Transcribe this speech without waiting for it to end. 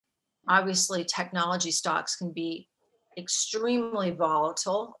Obviously, technology stocks can be extremely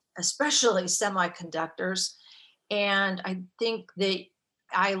volatile, especially semiconductors. And I think that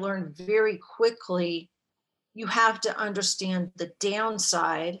I learned very quickly you have to understand the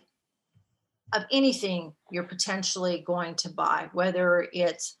downside of anything you're potentially going to buy, whether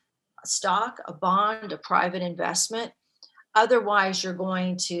it's a stock, a bond, a private investment. Otherwise, you're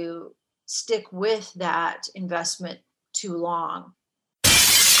going to stick with that investment too long.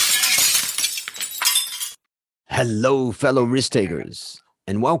 Hello, fellow risk takers,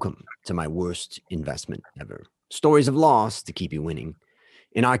 and welcome to my worst investment ever. Stories of loss to keep you winning.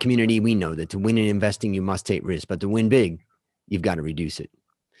 In our community, we know that to win in investing, you must take risk, but to win big, you've got to reduce it.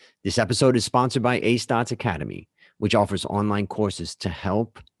 This episode is sponsored by A Stotz Academy, which offers online courses to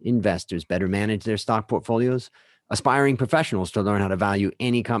help investors better manage their stock portfolios, aspiring professionals to learn how to value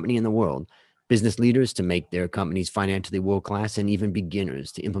any company in the world, business leaders to make their companies financially world-class, and even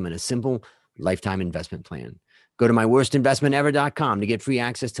beginners to implement a simple lifetime investment plan. Go to myworstinvestmentever.com to get free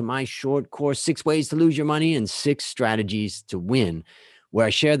access to my short course, 6 Ways to Lose Your Money and 6 Strategies to Win, where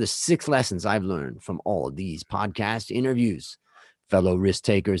I share the 6 lessons I've learned from all of these podcast interviews. Fellow risk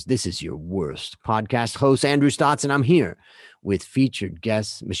takers, this is your worst podcast host, Andrew Stotz, and I'm here with featured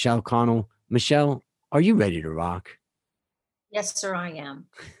guest Michelle Connell. Michelle, are you ready to rock? Yes, sir, I am.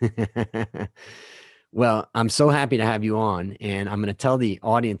 Well, I'm so happy to have you on, and I'm going to tell the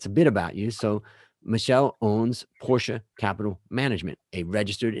audience a bit about you. So, Michelle owns Portia Capital Management, a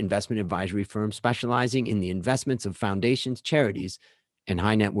registered investment advisory firm specializing in the investments of foundations, charities, and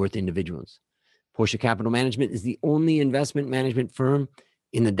high net worth individuals. Portia Capital Management is the only investment management firm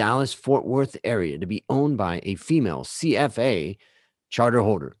in the Dallas-Fort Worth area to be owned by a female CFA charter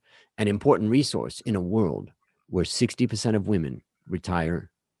holder, an important resource in a world where 60% of women retire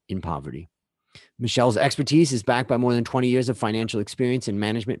in poverty. Michelle's expertise is backed by more than 20 years of financial experience in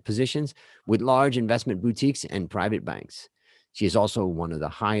management positions with large investment boutiques and private banks. She is also one of the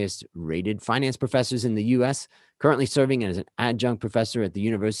highest rated finance professors in the U.S., currently serving as an adjunct professor at the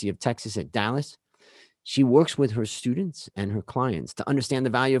University of Texas at Dallas. She works with her students and her clients to understand the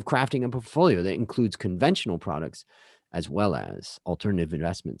value of crafting a portfolio that includes conventional products as well as alternative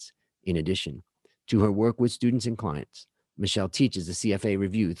investments. In addition to her work with students and clients, Michelle teaches the CFA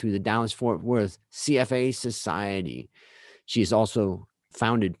review through the Dallas-Fort Worth CFA Society. She has also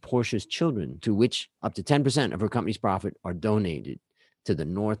founded Portia's Children, to which up to 10% of her company's profit are donated to the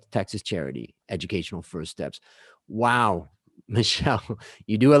North Texas charity Educational First Steps. Wow, Michelle,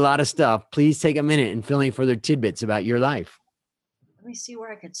 you do a lot of stuff. Please take a minute and fill in further tidbits about your life. Let me see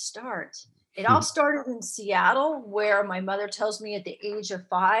where I could start. It all started in Seattle, where my mother tells me at the age of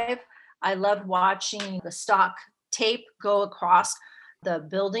 5, I loved watching the stock tape go across the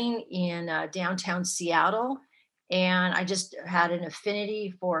building in downtown Seattle. And I just had an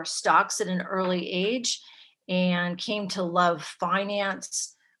affinity for stocks at an early age and came to love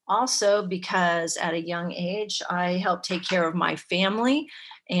finance also because at a young age, I helped take care of my family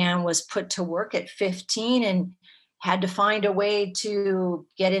and was put to work at 15 and had to find a way to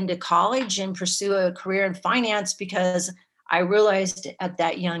get into college and pursue a career in finance because I realized at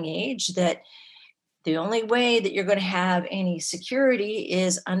that young age that the only way that you're going to have any security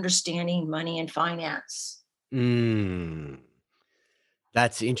is understanding money and finance.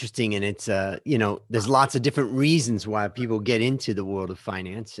 That's interesting. And it's, there's lots of different reasons why people get into the world of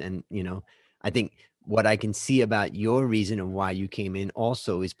finance. And, I think what I can see about your reason of why you came in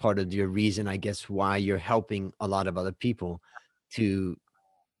also is part of your reason, I guess, why you're helping a lot of other people to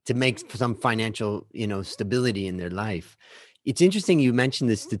make some financial, stability in their life. It's interesting you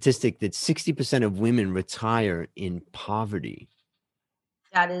mentioned the statistic that 60% of women retire in poverty.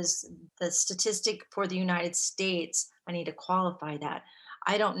 That is the statistic for the United States. I need to qualify that.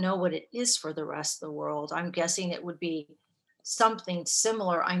 I don't know what it is for the rest of the world. I'm guessing it would be something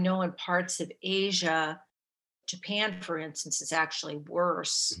similar. I know in parts of Asia, Japan, for instance, is actually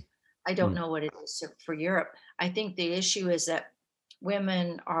worse. I don't Mm, know what it is for Europe. I think the issue is that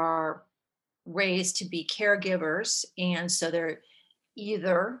women are raised to be caregivers, and so they're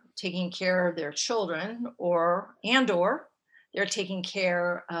either taking care of their children or they're taking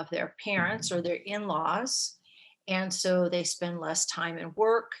care of their parents or their in-laws, and so they spend less time in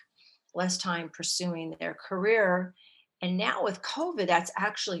work, less time pursuing their career. And now with COVID, that's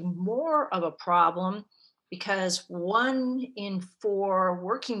actually more of a problem because 1 in 4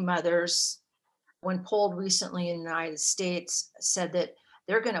 working mothers, when polled recently in the United States, said that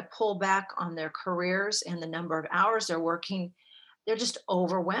they're going to pull back on their careers and the number of hours they're working. They're just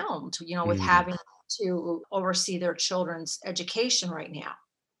overwhelmed, with mm. having to oversee their children's education right now.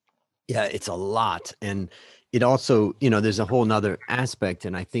 Yeah, it's a lot. And it also, you know, there's a whole nother aspect.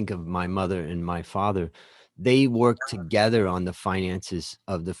 And I think of my mother and my father, they worked together on the finances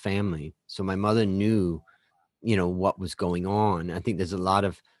of the family. So my mother knew, you know, what was going on. I think there's a lot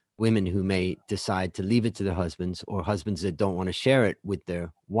of women who may decide to leave it to their husbands, or husbands that don't want to share it with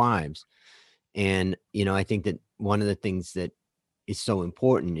their wives. And, you know, I think that one of the things that is so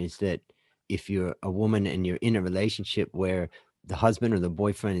important is that if you're a woman and you're in a relationship where the husband or the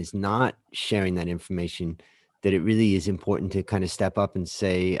boyfriend is not sharing that information, that it really is important to kind of step up and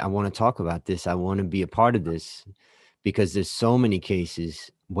say, I want to talk about this. I want to be a part of this, because there's so many cases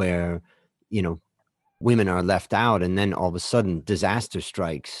where, you know, women are left out and then all of a sudden disaster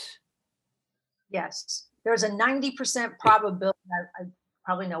strikes. Yes. There's a 90% probability. I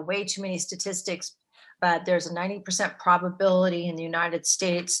probably know way too many statistics, but there's a 90% probability in the United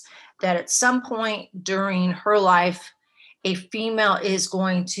States that at some point during her life, a female is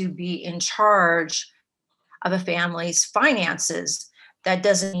going to be in charge of a family's finances. That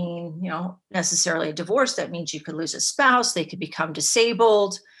doesn't mean, necessarily a divorce. That means you could lose a spouse, they could become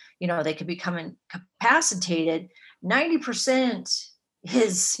disabled, they could become incapacitated. 90%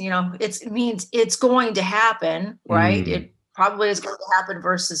 is, it means it's going to happen, right? Mm, It probably is going to happen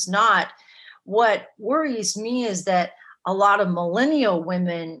versus not. What worries me is that a lot of millennial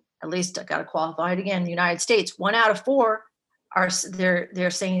women, at least I got to qualify it again, in the United States, 1 out of 4 they're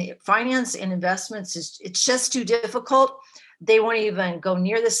saying finance and investments it's just too difficult. They won't even go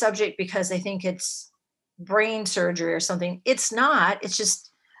near the subject because they think it's brain surgery or something. It's not. It's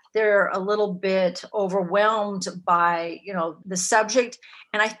just they're a little bit overwhelmed by the subject.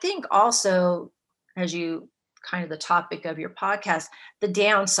 And I think also, as you kind of the topic of your podcast, the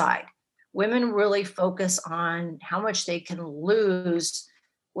downside. Women really focus on how much they can lose,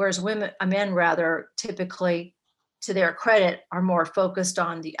 whereas men rather typically, to their credit, are more focused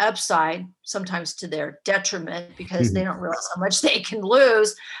on the upside, sometimes to their detriment because they don't realize how much they can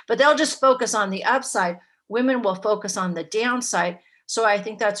lose, but they'll just focus on the upside. Women will focus on the downside. So I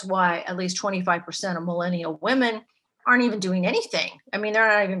think that's why at least 25% of millennial women aren't even doing anything. I mean, they're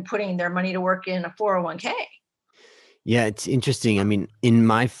not even putting their money to work in a 401k. yeah, it's interesting. I mean, in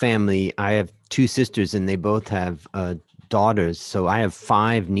my family, I have 2 sisters and they both have daughters. So I have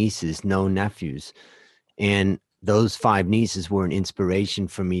 5 nieces, no nephews. And those 5 nieces were an inspiration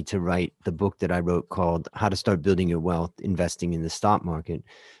for me to write the book that I wrote called How to Start Building Your Wealth Investing in the Stock Market.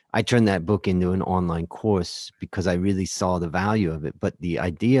 I turned that book into an online course because I really saw the value of it. But the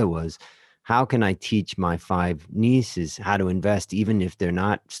idea was, how can I teach my 5 nieces how to invest, even if they're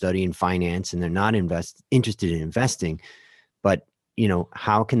not studying finance and they're not interested in investing, but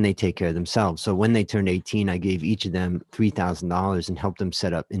how can they take care of themselves? So when they turned 18, I gave each of them $3,000 and helped them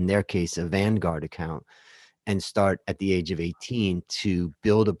set up, in their case, a Vanguard account, and start at the age of 18 to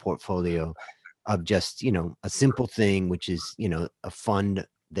build a portfolio of just, a simple thing, which is, a fund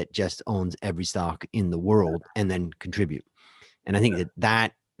that just owns every stock in the world and then contribute. And I think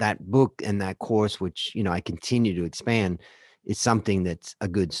that book and that course, which, I continue to expand, is something that's a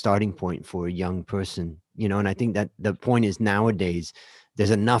good starting point for a young person, and I think that the point is, nowadays,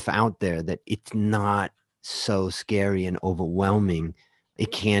 there's enough out there that it's not so scary and overwhelming.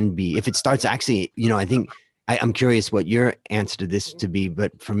 It can be, if it starts actually, I think I'm curious what your answer to this to be,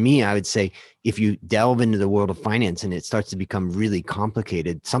 but for me, I would say if you delve into the world of finance and it starts to become really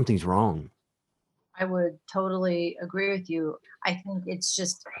complicated, something's wrong. I would totally agree with you. I think it's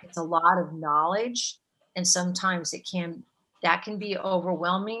a lot of knowledge, and sometimes that can be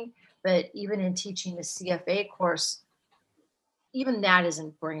overwhelming. But even in teaching the CFA course, even that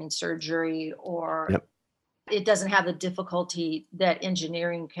isn't brain surgery, or Yep. it doesn't have the difficulty that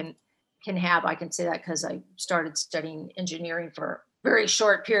engineering can have. I can say that because I started studying engineering for a very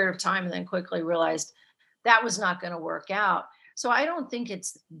short period of time and then quickly realized that was not going to work out. So I don't think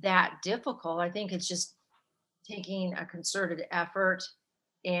it's that difficult. I think it's just taking a concerted effort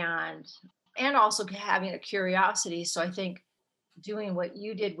and also having a curiosity. So I think doing what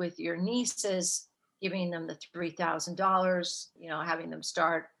you did with your nieces, giving them the $3,000, having them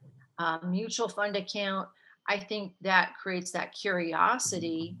start a mutual fund account, I think that creates that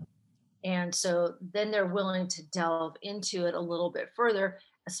curiosity. And so then they're willing to delve into it a little bit further,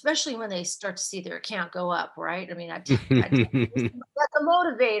 especially when they start to see their account go up, right? I mean, that's a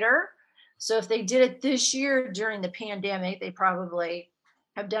motivator. So if they did it this year during the pandemic, they probably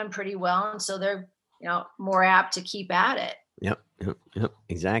have done pretty well. And so they're, more apt to keep at it. Yep,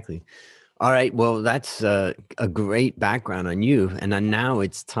 exactly. All right. Well, that's a great background on you. And then now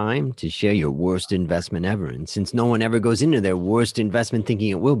it's time to share your worst investment ever. And since no one ever goes into their worst investment thinking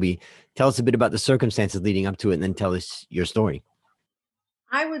it will be, tell us a bit about the circumstances leading up to it and then tell us your story.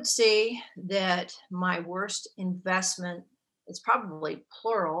 I would say that my worst investment is probably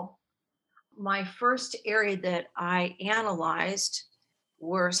plural. My first area that I analyzed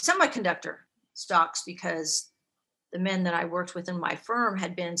were semiconductor stocks because the men that I worked with in my firm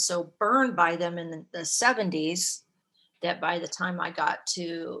had been so burned by them in the 70s that by the time I got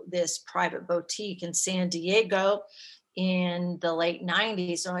to this private boutique in San Diego in the late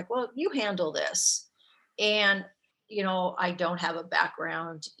 90s, they're like, well, you handle this. And, I don't have a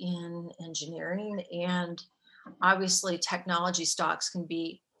background in engineering. And obviously, technology stocks can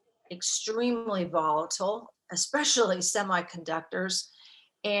be extremely volatile, especially semiconductors.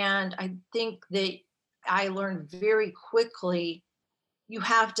 And I think that I learned very quickly you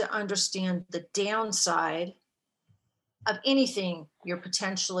have to understand the downside of anything you're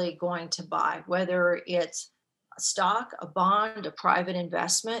potentially going to buy, whether it's a stock, a bond, a private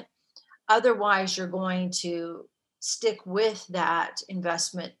investment. Otherwise, you're going to stick with that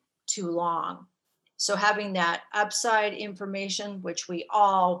investment too long. So having that upside information, which we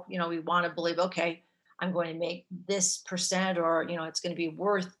all, we want to believe, okay, I'm going to make this percent or, it's going to be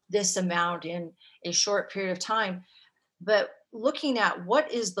worth this amount in a short period of time. But looking at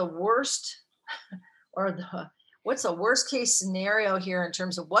what is the worst or what's the worst case scenario here in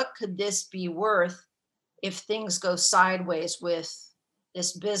terms of what could this be worth if things go sideways with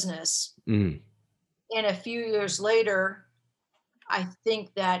this business. Mm, And a few years later, I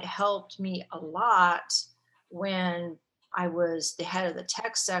think that helped me a lot when I was the head of the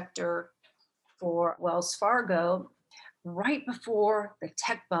tech sector for Wells Fargo right before the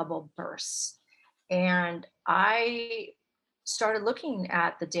tech bubble burst. And I started looking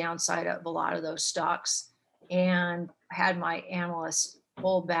at the downside of a lot of those stocks and had my analysts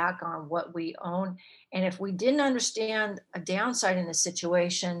pull back on what we own. And if we didn't understand a downside in a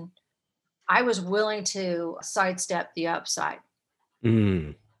situation, I was willing to sidestep the upside.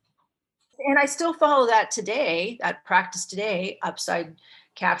 mm, And I still follow that today, that practice today, upside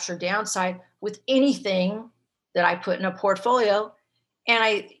capture, downside with anything that I put in a portfolio.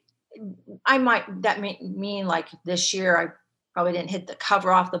 And I might that mean like this year I probably didn't hit the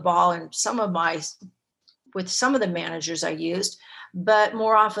cover off the ball and some of my with some of the managers I used, but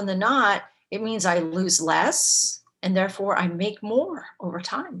more often than not, it means I lose less and therefore I make more over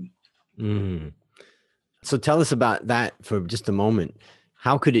time. mm. So tell us about that for just a moment.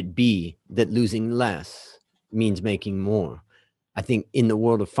 How could it be that losing less means making more? I think in the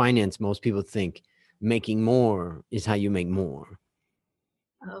world of finance, most people think making more is how you make more.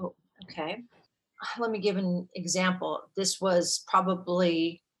 Oh, okay. Let me give an example. This was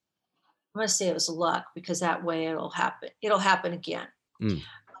probably, I'm going to say it was luck because that way it'll happen. It'll happen again. Mm,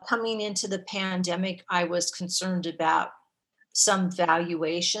 Coming into the pandemic, I was concerned about some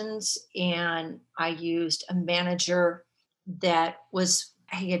valuations, and I used a manager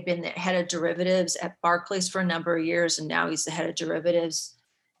he had been the head of derivatives at Barclays for a number of years, and now he's the head of derivatives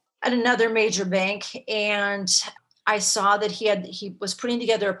at another major bank. And I saw that he was putting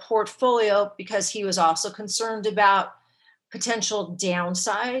together a portfolio because he was also concerned about potential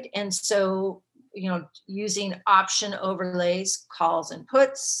downside. And so, using option overlays, calls and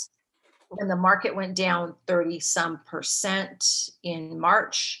puts, when the market went down 30 some percent in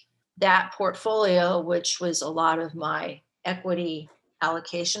March, that portfolio, which was a lot of my equity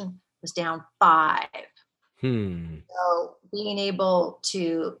allocation, was down five. hmm. So being able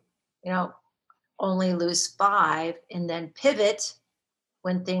to, only lose five and then pivot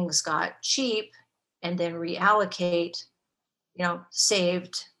when things got cheap and then reallocate,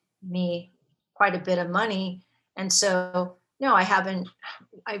 saved me quite a bit of money. And so, no, haven't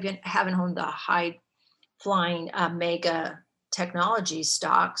owned the high flying mega technology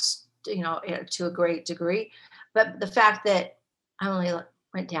stocks, to a great degree. But the fact that I only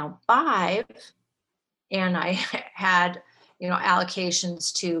went down five and I had,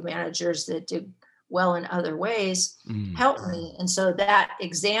 allocations to managers that did well in other ways Mm. helped me. And so that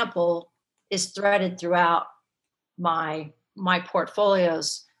example is threaded throughout my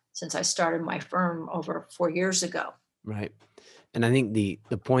portfolios since I started my firm over 4 years ago. Right. And I think the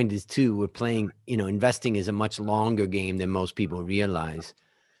point is too, we're playing, investing is a much longer game than most people realize.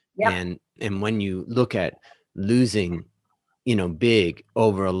 Yep. And when you look at losing, big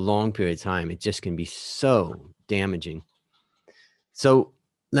over a long period of time, it just can be so damaging. So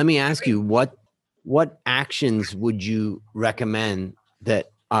let me ask you, what actions would you recommend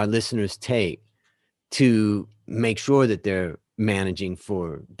that our listeners take to make sure that they're managing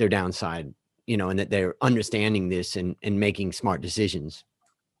for their downside, and that they're understanding this and making smart decisions?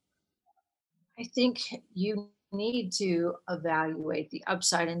 I think you need to evaluate the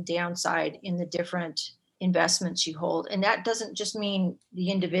upside and downside in the different investments you hold. And that doesn't just mean the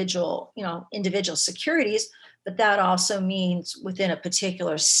individual securities, but that also means within a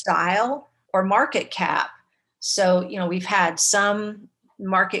particular style or market cap. So, we've had some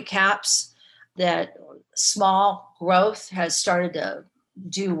market caps that small growth has started to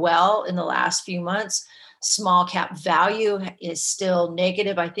do well in the last few months. Small cap value is still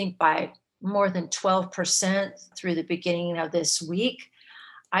negative, I think, by more than 12% through the beginning of this week.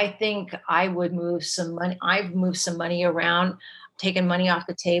 I think I would move some money. I've moved some money around, taken money off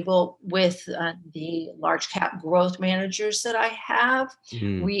the table with the large cap growth managers that I have,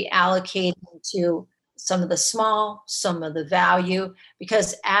 reallocating to some of the small, some of the value,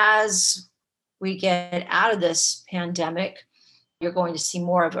 because as we get out of this pandemic, you're going to see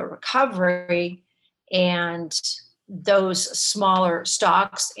more of a recovery, and those smaller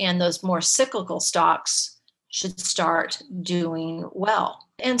stocks and those more cyclical stocks should start doing well.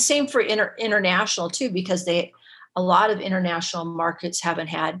 And same for international too, because a lot of international markets haven't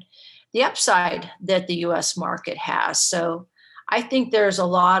had the upside that the US market has. So I think there's a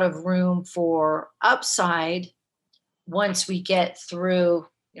lot of room for upside once we get through,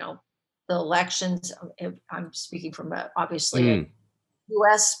 the elections. I'm speaking from obviously a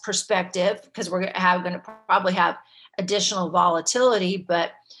US perspective, because we're going to probably have additional volatility.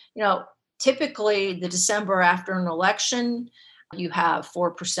 But, typically the December after an election, you have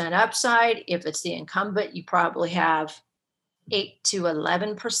 4% upside. If it's the incumbent, you probably have 8 to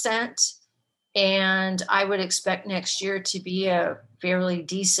 11%. And I would expect next year to be a fairly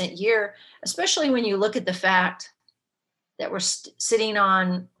decent year, especially when you look at the fact that we're sitting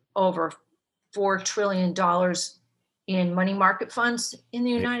on over $4 trillion in money market funds in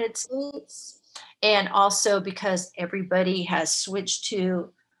the United States. And also because everybody has switched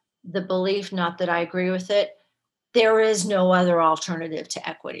to the belief, not that I agree with it, there is no other alternative to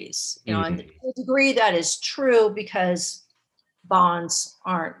equities. And to a degree that is true, because bonds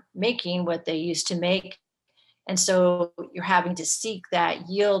aren't making what they used to make. And so you're having to seek that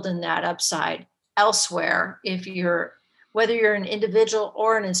yield and that upside elsewhere whether you're an individual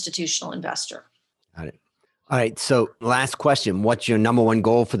or an institutional investor. Got it. All right. So last question, what's your number one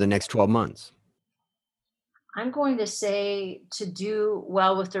goal for the next 12 months? I'm going to say to do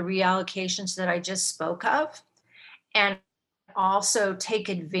well with the reallocations that I just spoke of, and also take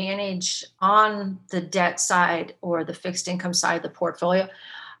advantage on the debt side or the fixed income side of the portfolio.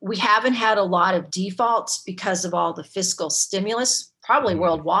 We haven't had a lot of defaults because of all the fiscal stimulus, probably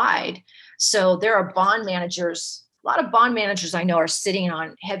worldwide. So there are a lot of bond managers I know are sitting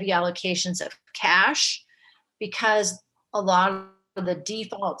on heavy allocations of cash, because a lot of the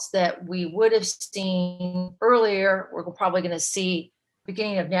defaults that we would have seen earlier, we're probably going to see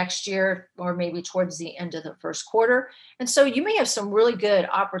beginning of next year, or maybe towards the end of the first quarter. And so you may have some really good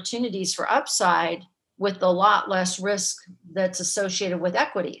opportunities for upside with a lot less risk that's associated with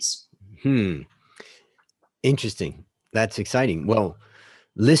equities. Interesting. That's exciting. Well,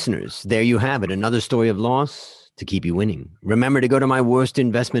 listeners, there you have it. Another story of loss to keep you winning. Remember to go to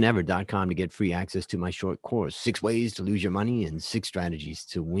myworstinvestmentever.com to get free access to my short course, 6 ways to lose your money and 6 strategies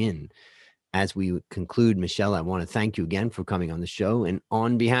to win. As we conclude, Michelle, I want to thank you again for coming on the show. And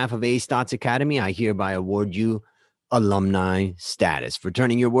on behalf of A Stotz Academy, I hereby award you alumni status for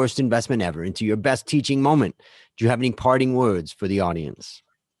turning your worst investment ever into your best teaching moment. Do you have any parting words for the audience?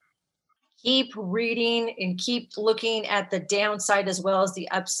 Keep reading and keep looking at the downside as well as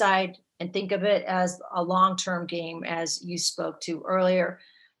the upside, and think of it as a long-term game, as you spoke to earlier.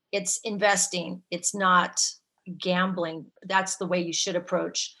 It's investing. It's not gambling. That's the way you should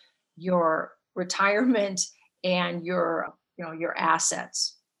approach your retirement and your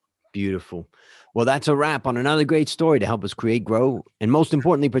assets. Beautiful. Well, that's a wrap on another great story to help us create, grow, and most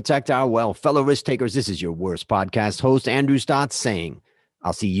importantly, protect our wealth. Fellow risk takers, this is your worst podcast host, Andrew Stotz, saying,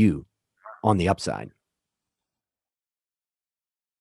 I'll see you on the upside.